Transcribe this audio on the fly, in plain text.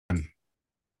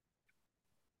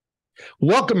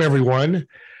Welcome, everyone,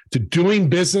 to Doing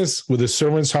Business with a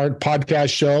Servant's Heart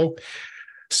podcast show.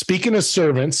 Speaking of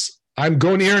servants, I'm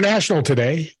going international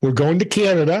today. We're going to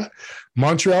Canada,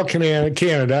 Montreal,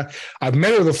 Canada. I've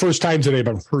met her the first time today,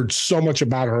 but I've heard so much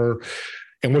about her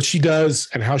and what she does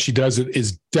and how she does it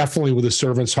is definitely with a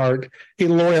servant's heart. Hey,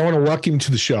 Lori, I want to welcome you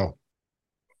to the show.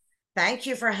 Thank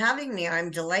you for having me.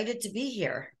 I'm delighted to be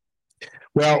here.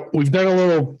 Well, we've done a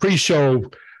little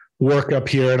pre-show work up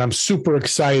here, and I'm super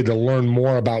excited to learn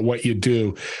more about what you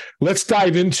do. Let's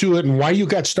dive into it and why you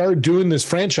got started doing this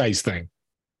franchise thing.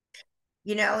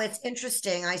 You know, it's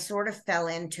interesting. I sort of fell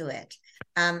into it.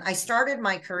 I started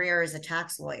my career as a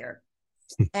tax lawyer.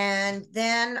 And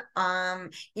then,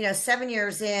 7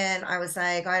 years in, I was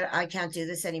like, I can't do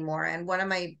this anymore. And one of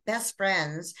my best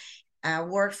friends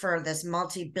worked for this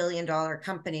multi-billion-dollar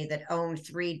company that owned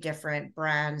 3 different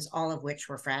brands, all of which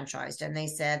were franchised. And they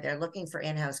said they're looking for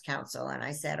in-house counsel. And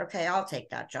I said, okay, I'll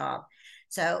take that job.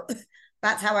 So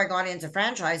that's how I got into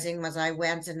franchising. Was I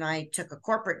went and I took a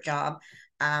corporate job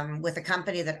with a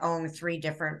company that owned 3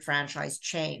 different franchise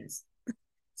chains.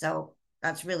 So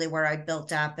that's really where I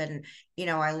built up. And,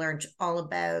 I learned all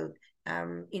about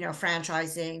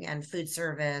franchising and food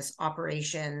service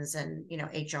operations and,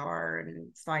 HR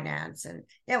and finance. And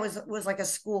yeah, it was like a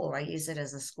school. I use it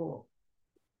as a school.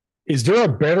 Is there a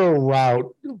better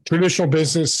route? Traditional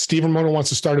business, Stephen Mona wants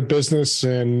to start a business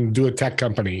and do a tech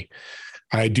company.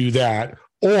 I do that.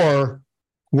 Or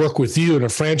work with you in a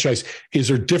franchise. Is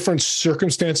there different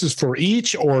circumstances for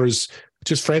each, or is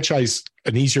just franchise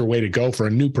an easier way to go for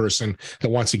a new person that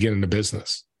wants to get into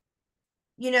business?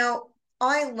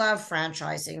 I love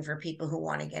franchising for people who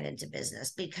want to get into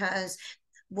business because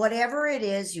whatever it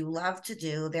is you love to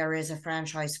do, there is a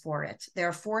franchise for it. There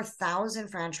are 4,000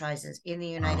 franchises in the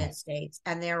United States,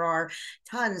 and there are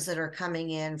tons that are coming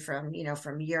in from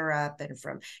Europe and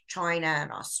from China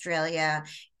and Australia.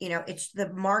 The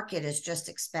market is just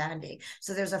expanding.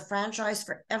 So there's a franchise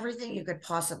for everything you could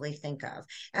possibly think of.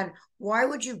 And why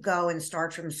would you go and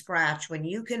start from scratch when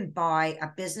you can buy a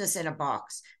business in a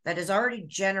box that has already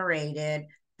generated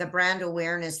the brand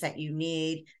awareness that you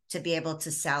need to be able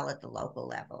to sell at the local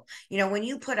level? When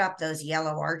you put up those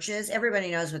yellow arches,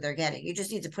 everybody knows what they're getting. You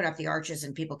just need to put up the arches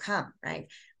and people come, right?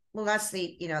 Well, that's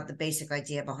the basic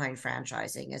idea behind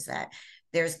franchising, is that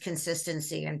there's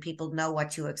consistency and people know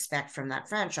what to expect from that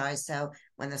franchise. So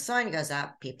when the sign goes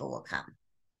up, people will come.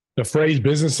 The phrase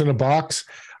business in a box,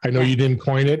 I know you didn't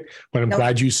coin it, but I'm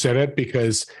glad you said it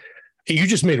because you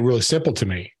just made it really simple to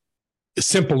me.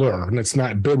 Simpler, and it's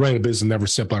not running a business never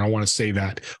simple. I don't want to say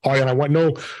that. Oh, and I want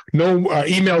no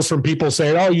emails from people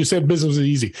saying, "Oh, you said business is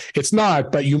easy." It's not,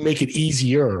 but you make it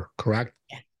easier. Correct?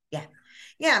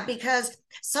 Yeah. Because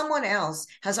someone else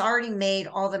has already made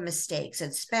all the mistakes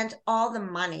and spent all the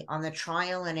money on the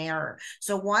trial and error.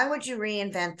 So why would you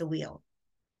reinvent the wheel?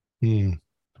 When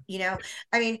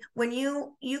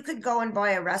you could go and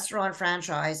buy a restaurant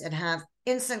franchise and have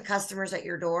instant customers at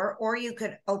your door, or you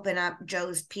could open up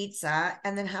Joe's Pizza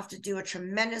and then have to do a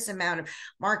tremendous amount of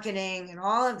marketing and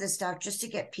all of this stuff just to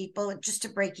get people, just to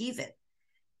break even.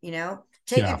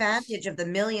 Take advantage of the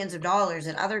millions of dollars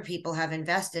that other people have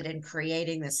invested in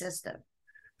creating the system.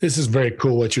 This is very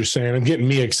cool what you're saying. I'm getting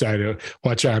me excited.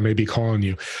 Watch out, I may be calling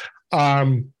you.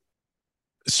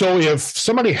 So if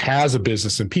somebody has a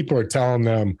business and people are telling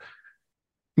them,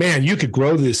 man, you could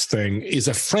grow this thing, is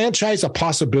a franchise a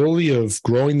possibility of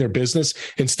growing their business?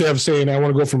 Instead of saying, I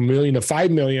want to go from $1 million to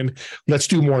 5 million, let's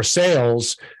do more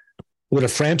sales. Would a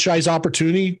franchise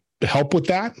opportunity help with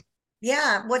that?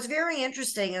 Yeah. What's very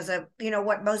interesting is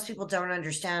what most people don't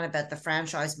understand about the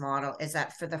franchise model is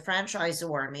that for the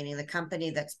franchisor, meaning the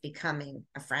company that's becoming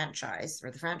a franchise, or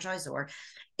the franchisor,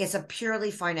 it's a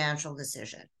purely financial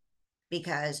decision.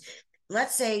 Because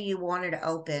let's say you wanted to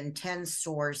open 10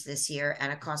 stores this year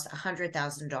and it costs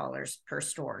 $100,000 per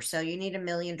store. So you need $1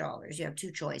 million. You have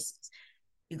 2 choices.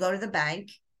 You go to the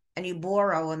bank and you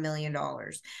borrow $1 million.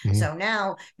 Mm-hmm. So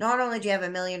now not only do you have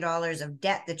 $1 million of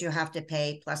debt that you have to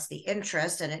pay plus the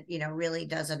interest, and it, really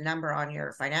does a number on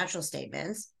your financial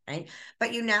statements, right?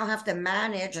 But you now have to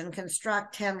manage and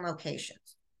construct 10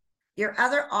 locations. Your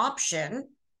other option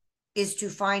is to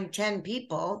find 10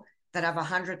 people that have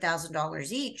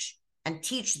 $100,000 each and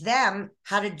teach them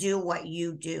how to do what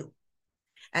you do.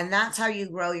 And that's how you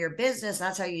grow your business.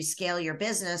 That's how you scale your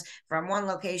business from 1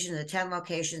 location to 10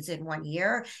 locations in 1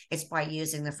 year. It's by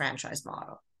using the franchise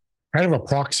model. Kind of a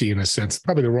proxy in a sense,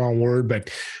 probably the wrong word, but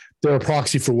they're a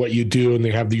proxy for what you do, and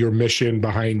they have your mission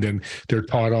behind, and they're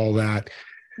taught all that.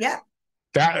 Yeah.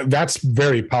 That's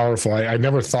very powerful. I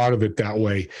never thought of it that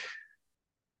way.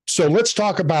 So let's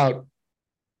go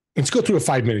through a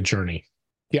 5-minute journey.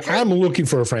 Yeah, Sure. I'm looking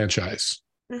for a franchise.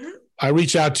 Mm-hmm. I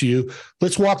reach out to you.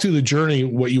 Let's walk through the journey,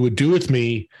 what you would do with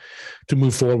me to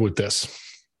move forward with this.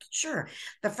 Sure.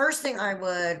 The first thing I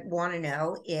would want to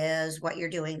know is what you're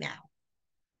doing now.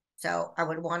 So I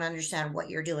would want to understand what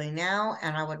you're doing now,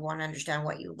 and I would want to understand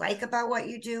what you like about what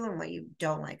you do and what you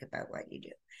don't like about what you do.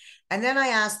 And then I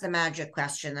ask the magic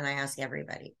question that I ask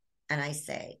everybody. And I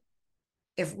say,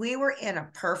 if we were in a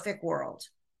perfect world,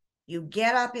 you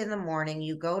get up in the morning,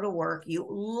 you go to work, you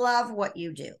love what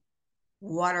you do.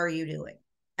 What are you doing?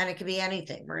 And it could be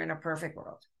anything. We're in a perfect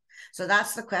world. So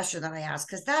that's the question that I ask,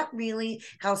 because that really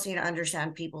helps me to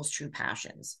understand people's true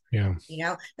passions. Yeah. You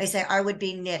know, they say, I would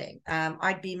be knitting.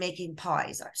 I'd be making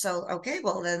pies. So, okay,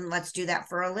 well, then let's do that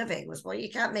for a living. Well,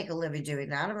 you can't make a living doing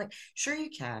that. I'm like, sure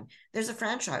you can. There's a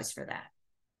franchise for that.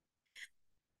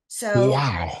 So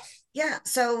Wow. yeah.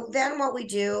 So then what we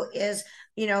do is,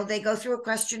 they go through a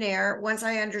questionnaire. Once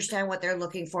I understand what they're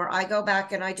looking for, I go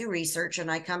back and I do research and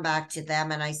I come back to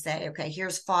them and I say, okay,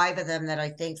 here's 5 of them that I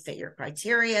think fit your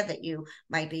criteria that you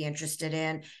might be interested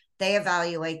in. They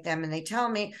evaluate them and they tell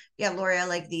me, yeah, Lori, I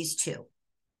like these 2.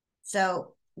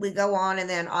 So we go on and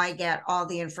then I get all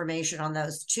the information on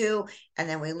those 2. And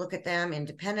then we look at them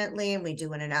independently and we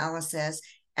do an analysis.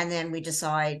 And then we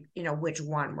decide, which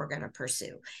one we're going to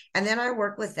pursue. And then I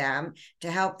work with them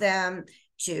to help them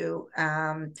to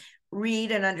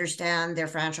read and understand their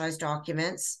franchise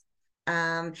documents.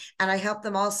 And I help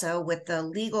them also with the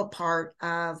legal part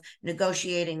of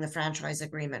negotiating the franchise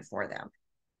agreement for them.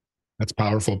 That's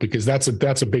powerful, because that's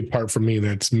a big part for me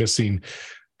that's missing,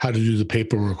 how to do the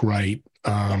paperwork right.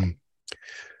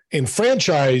 In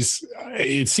franchise,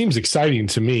 it seems exciting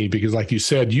to me because, like you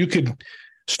said, you could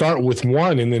start with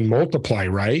 1 and then multiply,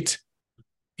 right?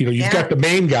 You've got the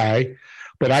main guy,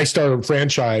 but I started a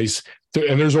franchise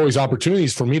and there's always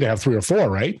opportunities for me to have 3 or 4,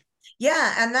 right?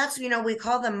 Yeah. And that's, we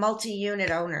call them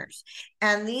multi-unit owners.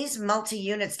 And these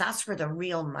multi-units, that's where the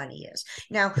real money is.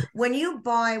 Now, when you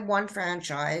buy one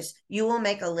franchise, you will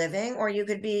make a living, or you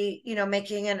could be,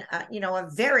 making a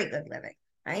very good living,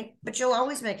 right? But you'll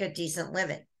always make a decent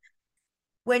living.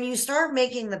 When you start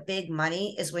making the big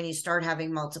money is when you start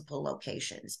having multiple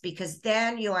locations, because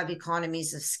then you have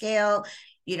economies of scale.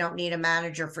 You don't need a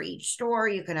manager for each store.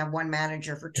 You can have one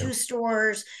manager for 2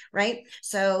 stores, right?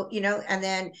 So, and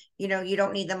then, you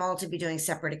don't need them all to be doing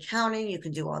separate accounting. You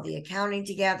can do all the accounting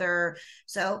together.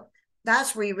 So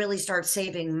that's where you really start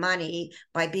saving money,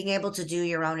 by being able to do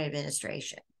your own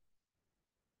administration.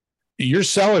 You're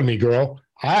selling me, girl.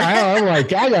 I'm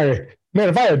like, man,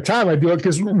 if I had time, I'd do it,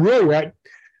 because really,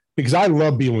 because I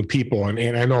love being with people,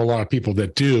 and I know a lot of people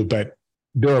that do, but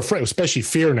they're afraid, especially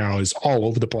fear now is all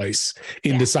over the place.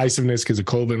 Indecisiveness because of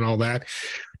COVID and all that.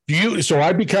 So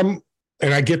I become,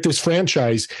 and I get this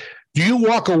franchise. Do you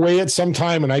walk away at some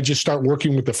time and I just start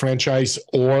working with the franchise,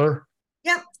 or?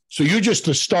 Yep. So you're just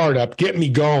a startup, get me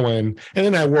going, and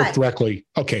then I work directly.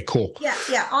 Okay, cool. Yeah.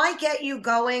 I get you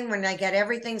going when I get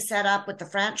everything set up with the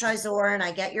franchisor, and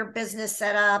I get your business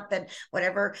set up, and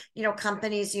whatever,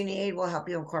 companies you need, will help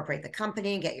you incorporate the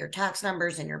company and get your tax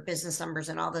numbers and your business numbers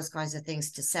and all those kinds of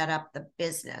things to set up the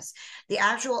business. The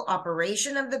actual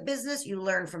operation of the business, you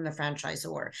learn from the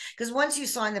franchisor, because once you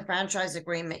sign the franchise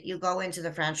agreement, you go into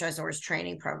the franchisor's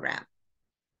training program.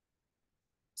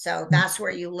 So that's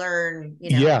where you learn, how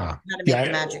to make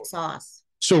the magic sauce.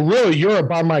 So really, you're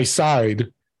by my side.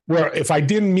 Where if I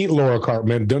didn't meet Laura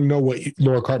Karpman, don't know what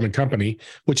Laura Karpman Company,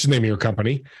 which is the name of your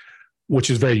company, which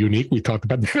is very unique. We talked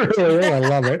about that earlier. I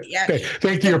love it.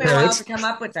 Thank you, your parents. To come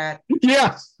up with that.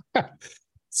 Yeah.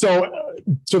 So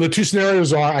the 2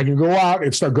 scenarios are: I can go out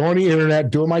and start going to the internet,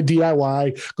 doing my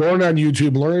DIY, going on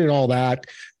YouTube, learning all that,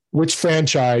 which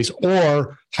franchise,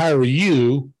 or hire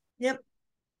you. Yep.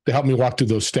 To help me walk through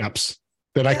those steps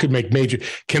that I could make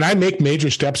can I make major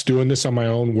steps doing this on my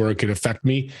own where it could affect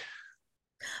me?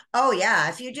 Oh yeah.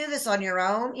 If you do this on your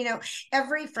own,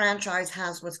 every franchise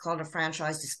has what's called a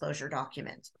franchise disclosure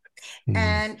document.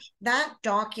 And that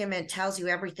document tells you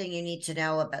everything you need to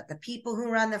know about the people who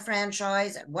run the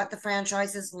franchise and what the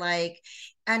franchise is like.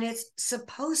 And it's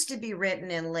supposed to be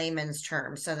written in layman's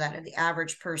terms so that the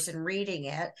average person reading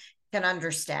it can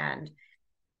understand.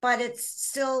 But it's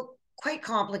still quite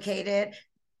complicated,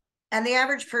 and the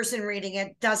average person reading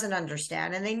it doesn't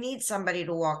understand, and they need somebody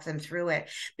to walk them through it.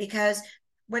 Because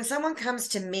when someone comes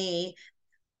to me,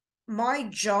 my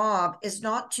job is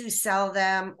not to sell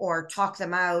them or talk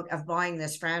them out of buying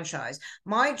this franchise.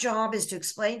 My job is to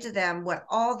explain to them what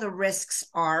all the risks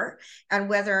are and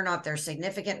whether or not they're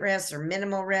significant risks or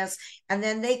minimal risks, and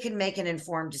then they can make an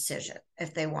informed decision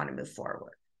if they want to move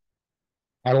forward.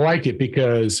 I like it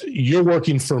because you're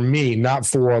working for me, not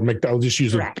for McDonald's. Just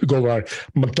use Correct. go by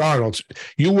McDonald's.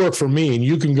 You work for me, and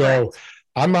you can go. Correct.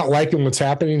 I'm not liking what's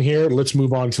happening here. Let's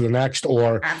move on to the next.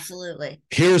 Or Absolutely.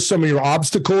 here's some of your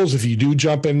obstacles if you do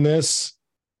jump in this.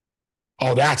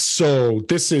 Oh, that's so.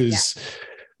 This is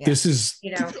this is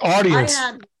audience.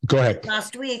 Go ahead.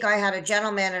 Last week, I had a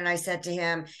gentleman, and I said to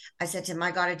him,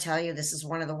 I got to tell you, this is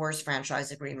one of the worst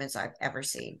franchise agreements I've ever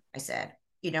seen. I said,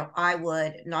 I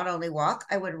would not only walk,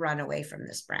 I would run away from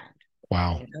this brand.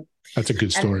 Wow. That's a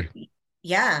good story.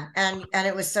 And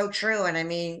it was so true. And I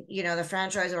mean, the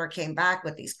franchisor came back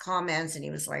with these comments, and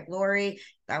he was like, Lori,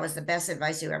 that was the best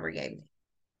advice you ever gave me.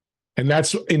 And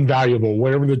that's invaluable.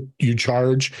 Whatever you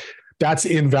charge, that's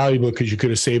invaluable because you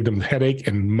could have saved them headache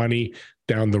and money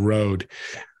down the road.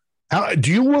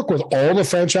 Do you work with all the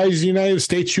franchises in the United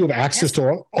States? You have access to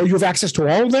all? Oh, you have access to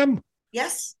all of them?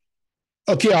 Yes.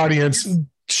 Okay, audience,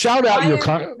 shout out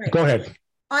go ahead.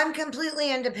 I'm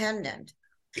completely independent.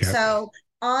 Okay. So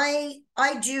I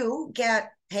do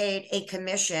get paid a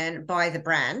commission by the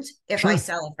brand if I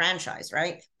sell a franchise,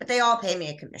 right? But they all pay me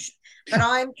a commission. But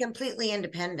I'm completely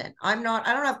independent. I don't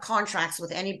have contracts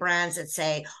with any brands that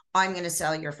say, I'm going to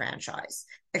sell your franchise,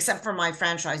 except for my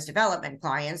franchise development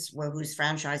clients whose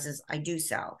franchises I do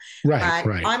sell.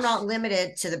 Right. I'm not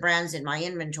limited to the brands in my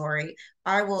inventory.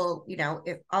 I will,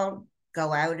 if I'll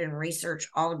go out and research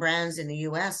all the brands in the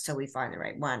US till we find the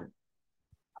right one.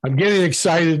 I'm getting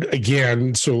excited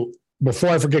again. So before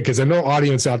I forget, because I know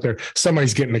audience out there,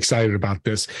 somebody's getting excited about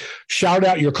this. Shout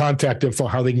out your contact info,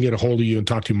 how they can get a hold of you and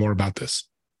talk to you more about this.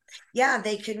 Yeah,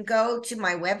 they can go to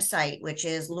my website, which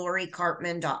is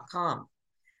lorikarpman.com.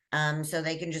 So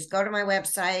they can just go to my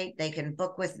website. They can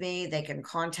book with me. They can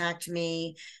contact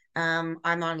me. I'm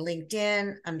on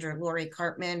LinkedIn under Lori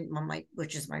Karpman,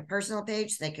 which is my personal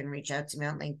page. They can reach out to me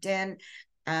on LinkedIn.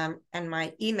 And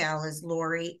my email is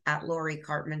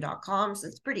lori@lorikarpman.com. So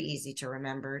it's pretty easy to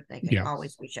remember. They can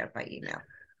always reach out by email.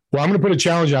 Well, I'm going to put a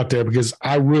challenge out there because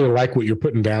I really like what you're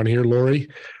putting down here, Lori.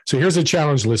 So here's a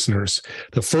challenge, listeners.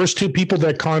 The first two people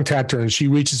that contact her and she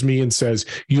reaches me and says,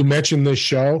 you mentioned this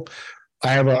show,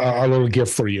 I have a little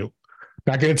gift for you.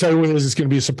 Not going to tell you what it is. It's going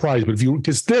to be a surprise. But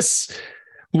because this,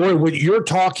 Lori, what you're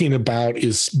talking about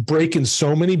is breaking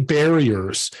so many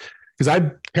barriers. Because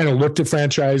I've kind of looked at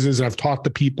franchises and I've talked to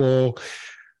people.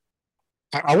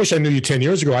 I wish I knew you 10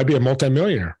 years ago. I'd be a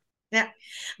multimillionaire. Yeah.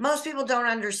 Most people don't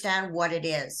understand what it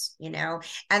is,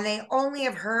 and they only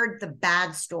have heard the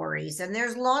bad stories. And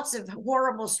there's lots of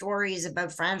horrible stories about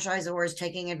franchisors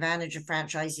taking advantage of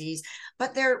franchisees,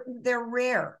 but they're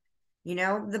rare.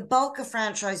 The bulk of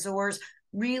franchisors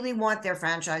really want their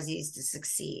franchisees to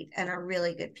succeed and are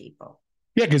really good people.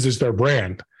 Yeah, because it's their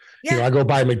brand. Yeah. I go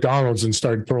by McDonald's and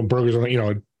start throwing burgers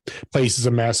on, place is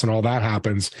a mess and all that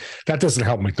happens. That doesn't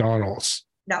help McDonald's.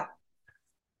 No.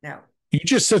 You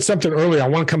just said something earlier I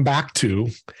want to come back to.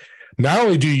 Not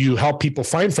only do you help people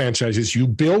find franchises, you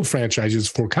build franchises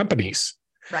for companies.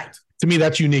 Right. To me,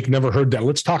 that's unique. Never heard that.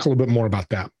 Let's talk a little bit more about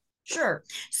that. Sure.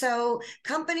 So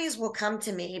companies will come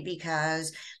to me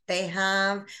because they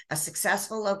have a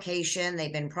successful location.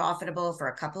 They've been profitable for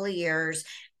a couple of years.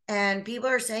 And people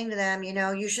are saying to them,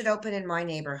 you should open in my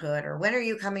neighborhood, or when are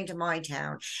you coming to my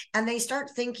town? And they start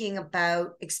thinking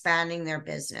about expanding their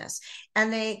business.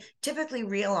 And they typically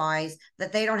realize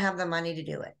that they don't have the money to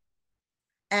do it.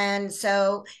 And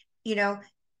so,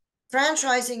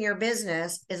 franchising your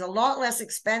business is a lot less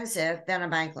expensive than a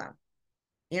bank loan.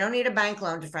 You don't need a bank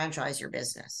loan to franchise your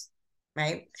business,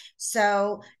 right?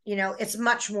 So, it's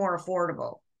much more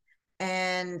affordable.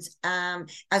 And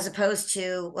as opposed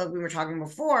to what we were talking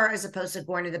before, as opposed to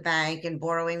going to the bank and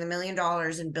borrowing the $1 million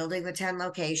and building the 10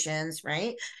 locations,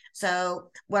 right? So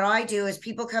what I do is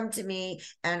people come to me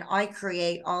and I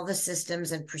create all the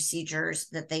systems and procedures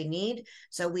that they need.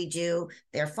 So we do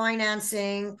their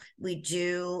financing, we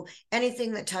do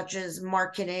anything that touches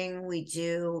marketing, we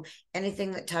do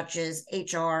anything that touches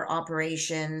HR,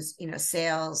 operations,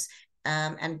 sales,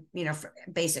 and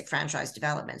basic franchise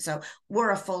development. So we're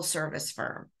a full service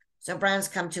firm. So brands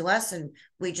come to us and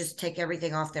we just take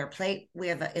everything off their plate.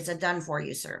 It's a done for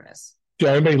you service. Yeah,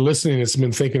 everybody listening that's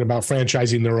been thinking about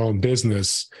franchising their own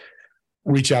business,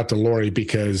 reach out to Lori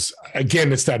because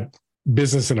again, it's that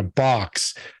business in a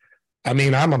box. I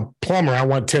mean, I'm a plumber. I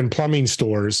want 10 plumbing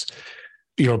stores,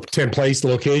 10 place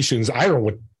locations. I don't know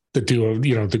what to do,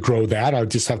 to grow that. I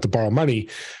just have to borrow money.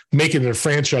 Making it a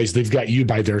franchise, they've got you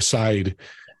by their side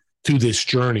to this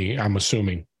journey, I'm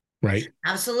assuming, right?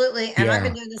 Absolutely. And I've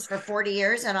been doing this for 40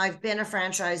 years and I've been a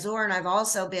franchisor and I've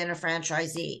also been a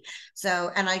franchisee. So,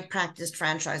 and I practiced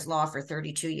franchise law for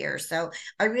 32 years. So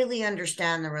I really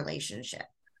understand the relationship.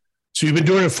 So you've been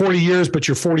doing it 40 years, but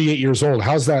you're 48 years old.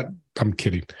 How's that? I'm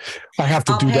kidding. I have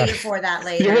to I'll do pay that. you for that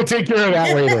later. Yeah, we'll take care of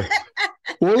that later.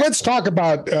 Well, let's talk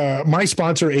about my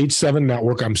sponsor, H7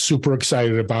 Network. I'm super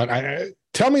excited about.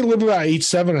 Tell me a little bit about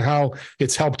H7 and how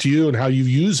it's helped you and how you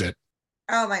use it.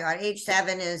 Oh my God,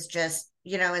 H7 is just,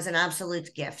 is an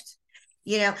absolute gift.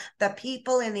 The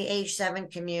people in the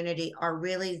H7 community are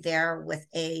really there with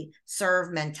a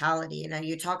serve mentality.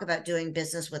 You talk about doing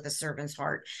business with a servant's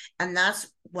heart, and that's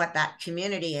what that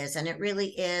community is. And it really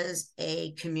is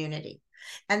a community.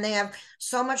 And they have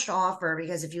so much to offer,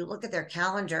 because if you look at their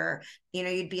calendar,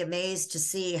 you'd be amazed to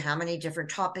see how many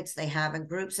different topics they have and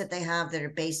groups that they have that are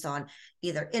based on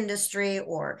either industry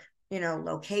or,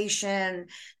 location.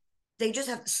 They just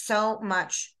have so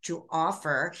much to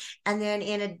offer. And then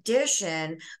in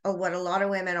addition, what a lot of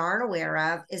women aren't aware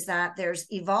of is that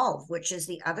there's Evolve, which is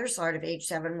the other side of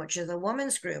H7, which is a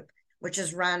women's group, which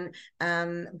is run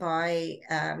by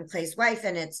Clay's wife,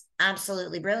 and it's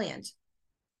absolutely brilliant.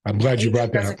 I'm glad you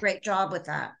brought that up. Does a great job with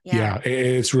that. Yeah,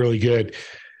 it's really good.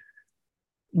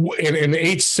 And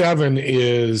H7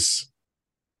 is,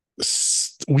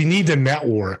 we need to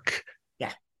network.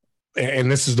 Yeah.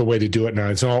 And this is the way to do it now.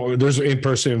 It's all, there's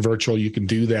in-person and virtual, you can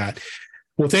do that.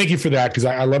 Well, thank you for that, because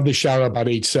I love the shout out about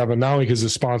H7, not only because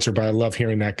it's a sponsor, but I love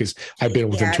hearing that because I've been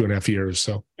with them 2.5 years.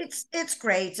 So it's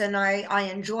great, and I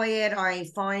enjoy it. I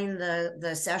find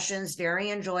the sessions very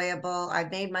enjoyable.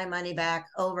 I've made my money back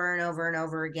over and over and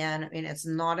over again. I mean, it's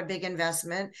not a big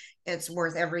investment. It's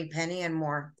worth every penny and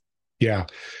more. Yeah.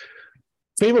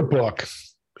 Favorite book?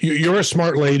 You're a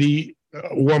smart lady,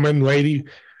 woman, lady,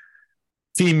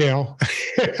 female,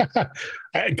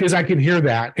 because I can hear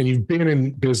that. And you've been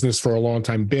in business for a long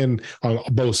time, been on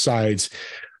both sides.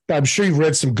 I'm sure you've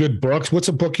read some good books. What's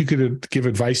a book you could give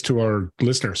advice to our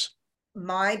listeners?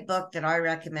 My book that I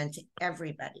recommend to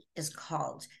everybody is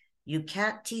called You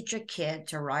Can't Teach a Kid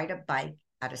to Ride a Bike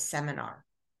at a Seminar.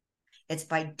 It's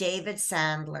by David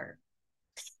Sandler.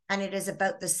 And it is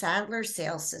about the Sandler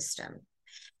sales system.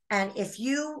 And if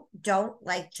you don't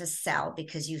like to sell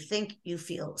because you think you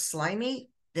feel slimy,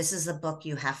 this is a book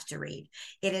you have to read.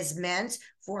 It is meant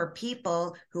for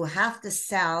people who have to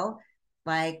sell,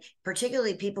 like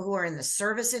particularly people who are in the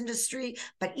service industry,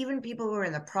 but even people who are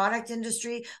in the product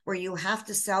industry, where you have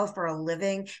to sell for a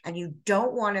living and you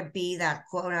don't want to be that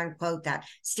quote unquote, that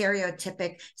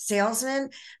stereotypic salesman.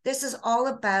 This is all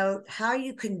about how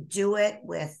you can do it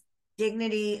with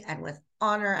dignity and with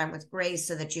honor and with grace,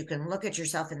 so that you can look at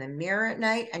yourself in the mirror at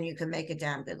night and you can make a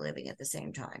damn good living at the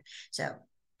same time. So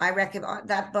I recommend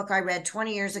that book. I read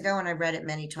 20 years ago, and I read it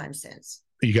many times since.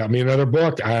 You got me another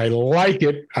book. I like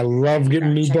it. I love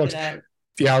getting new books.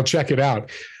 Yeah, I'll check it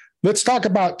out. Let's talk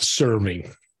about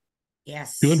serving.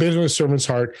 Yes. Doing business with servant's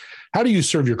heart. How do you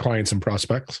serve your clients and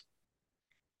prospects?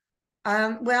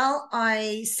 Well,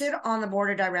 I sit on the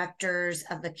board of directors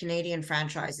of the Canadian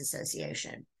Franchise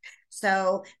Association.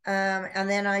 So, and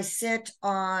then I sit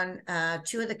on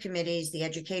two of the committees, the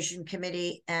Education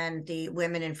Committee and the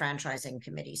Women in Franchising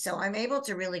Committee. So I'm able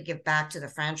to really give back to the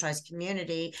franchise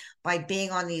community by being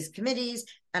on these committees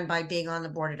and by being on the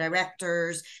board of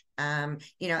directors, and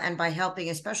by helping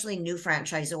especially new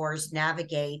franchisors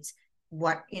navigate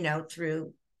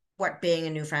through what being a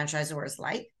new franchisor is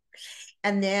like.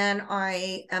 And then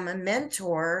I am a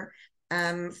mentor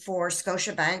for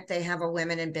Scotiabank. They have a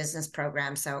women in business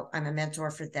program, so I'm a mentor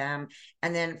for them.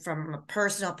 And then from a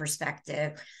personal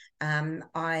perspective,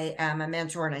 I am a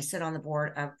mentor and I sit on the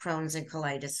board of Crohn's and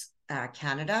Colitis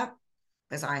Canada,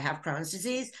 because I have Crohn's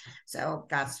disease. So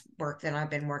that's work that I've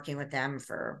been working with them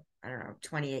for,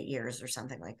 28 years or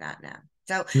something like that now.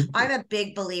 So I'm a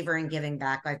big believer in giving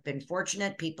back. I've been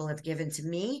fortunate. People have given to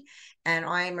me, and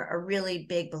I'm a really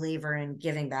big believer in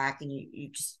giving back. And you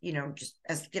just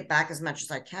give back as much as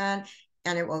I can,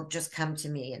 and it will just come to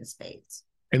me in spades.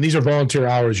 And these are volunteer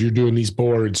hours. You're doing these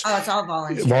boards. Oh, it's all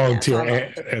volunteer. Volunteer.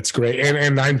 Yeah, that's great.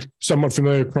 And I'm somewhat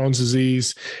familiar with Crohn's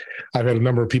disease. I've had a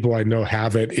number of people I know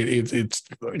have it. It's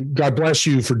God bless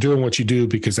you for doing what you do,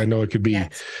 because I know it could be.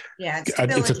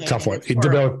 It's a tough one.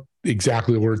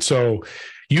 Exactly the word. So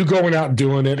you going out and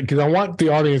doing it, because I want the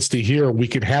audience to hear we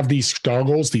can have these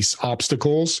struggles, these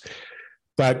obstacles,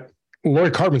 but Lori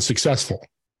Karpman's successful.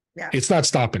 Yeah. It's not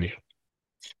stopping you.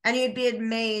 And you'd be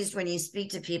amazed when you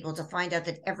speak to people to find out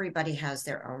that everybody has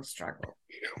their own struggle.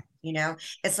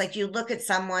 It's like you look at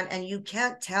someone and you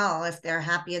can't tell if they're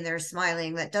happy and they're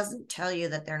smiling. That doesn't tell you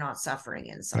that they're not suffering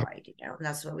inside, And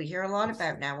that's what we hear a lot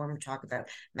about now when we talk about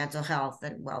mental health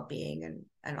and well-being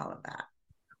and all of that.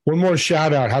 One more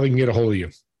shout out, how they can get a hold of you.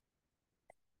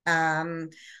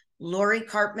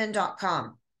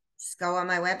 LoriKarpman.com. Just go on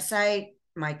my website.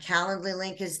 my Calendly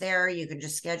link is there. You can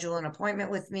just schedule an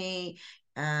appointment with me.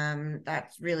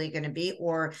 That's really going to be,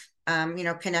 or,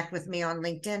 connect with me on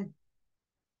LinkedIn.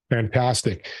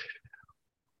 Fantastic.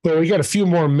 Well, we got a few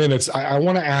more minutes. I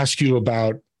want to ask you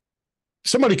about,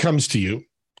 somebody comes to you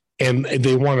and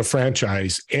they want a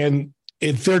franchise, and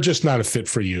if they're just not a fit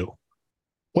for you,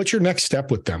 what's your next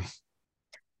step with them?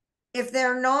 If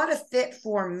they're not a fit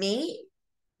for me,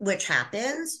 which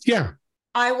happens, yeah,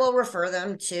 I will refer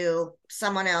them to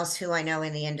someone else who I know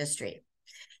in the industry.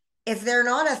 If they're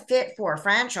not a fit for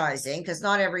franchising, because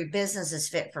not every business is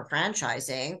fit for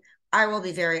franchising, I will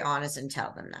be very honest and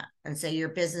tell them that and say your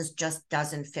business just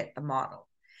doesn't fit the model.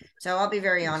 So I'll be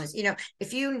very honest.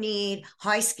 If you need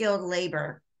high skilled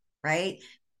labor, right?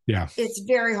 Yeah. It's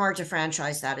very hard to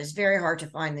franchise that. It's very hard to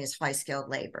find this high skilled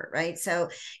labor, right? So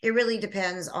it really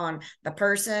depends on the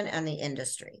person and the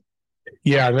industry.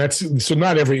 Yeah, so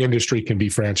not every industry can be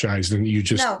franchised,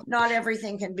 and no, not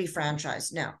everything can be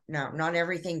franchised. No, not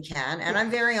everything can. And I'm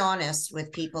very honest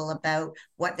with people about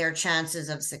what their chances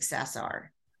of success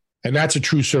are. And that's a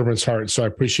true servant's heart. So I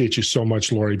appreciate you so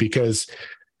much, Lori, because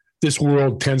this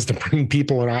world tends to bring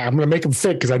people, and I'm going to make them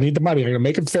fit because I need the money. I'm going to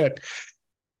make them fit.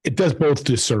 It does both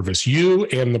disservice, you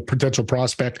and the potential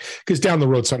prospect, because down the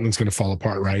road, something's going to fall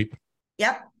apart, right?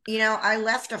 Yep. I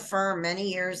left a firm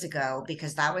many years ago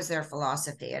because that was their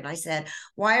philosophy. And I said,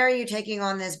 why are you taking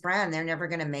on this brand? They're never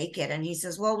going to make it. And he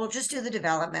says, well, we'll just do the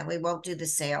development. We won't do the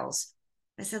sales.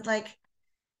 I said,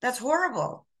 that's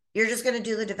horrible. You're just going to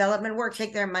do the development work,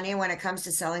 take their money. When it comes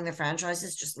to selling the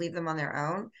franchises, just leave them on their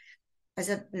own. I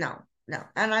said, no.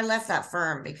 And I left that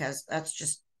firm because that's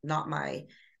just not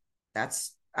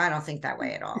I don't think that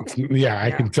way at all. Yeah, I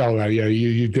can tell that. Yeah,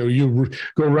 you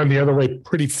go run the other way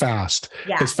pretty fast,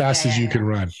 as fast as you can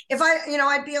run. If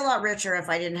I'd be a lot richer if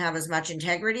I didn't have as much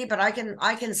integrity, but I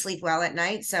can sleep well at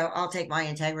night, so I'll take my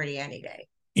integrity any day.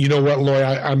 You know what, Lori?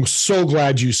 I'm so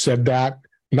glad you said that.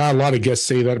 Not a lot of guests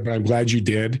say that, but I'm glad you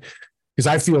did, because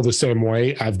I feel the same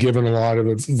way. I've given a lot of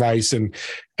advice, and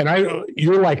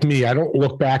you're like me. I don't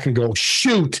look back and go,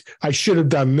 shoot, I should have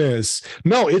done this.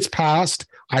 No, it's past.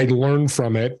 I learned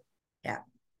from it. Yeah.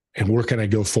 And where can I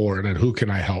go forward, and who can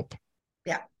I help?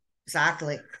 Yeah,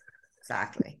 exactly.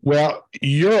 Well,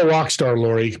 you're a rock star,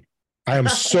 Lori. I am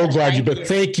so glad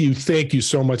thank you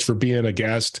so much for being a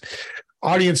guest.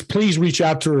 Audience, please reach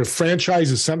out to her. If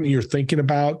franchise is something you're thinking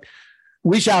about,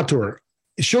 reach out to her.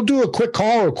 She'll do a quick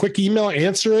call or a quick email,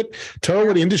 answer it, tell her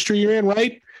what industry you're in,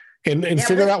 right? And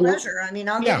figure out what.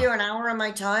 I'll give you an hour of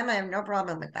my time. I have no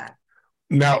problem with that.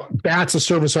 Now, that's a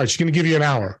service heart. She's going to give you an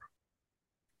hour.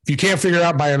 If you can't figure it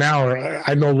out by an hour,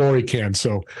 I know Lori can,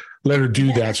 so let her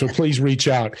do that. So please reach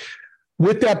out.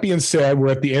 With that being said,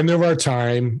 we're at the end of our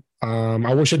time.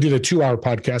 I wish I did a 2-hour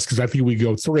podcast because I think we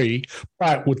go 3.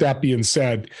 But with that being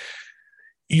said,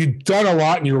 you've done a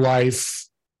lot in your life.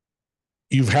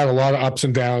 You've had a lot of ups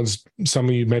and downs, some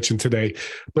of you mentioned today.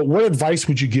 But what advice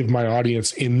would you give my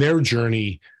audience in their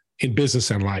journey in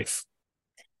business and life?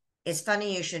 It's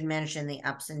funny you should mention the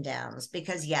ups and downs,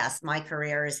 because yes, my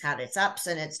career has had its ups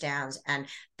and its downs, and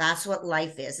that's what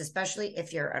life is, especially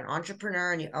if you're an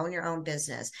entrepreneur and you own your own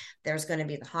business. There's going to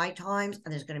be the high times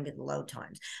and there's going to be the low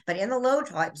times. But in the low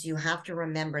times, you have to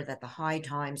remember that the high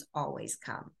times always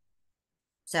come.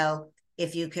 So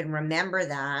if you can remember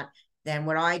that, then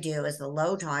what I do is the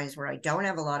low times where I don't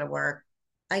have a lot of work,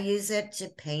 I use it to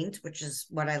paint, which is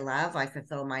what I love. I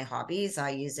fulfill my hobbies.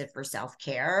 I use it for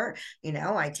self-care.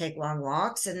 I take long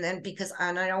walks, and then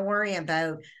I don't worry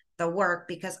about the work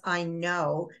because I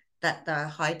know that the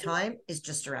high time is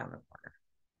just around the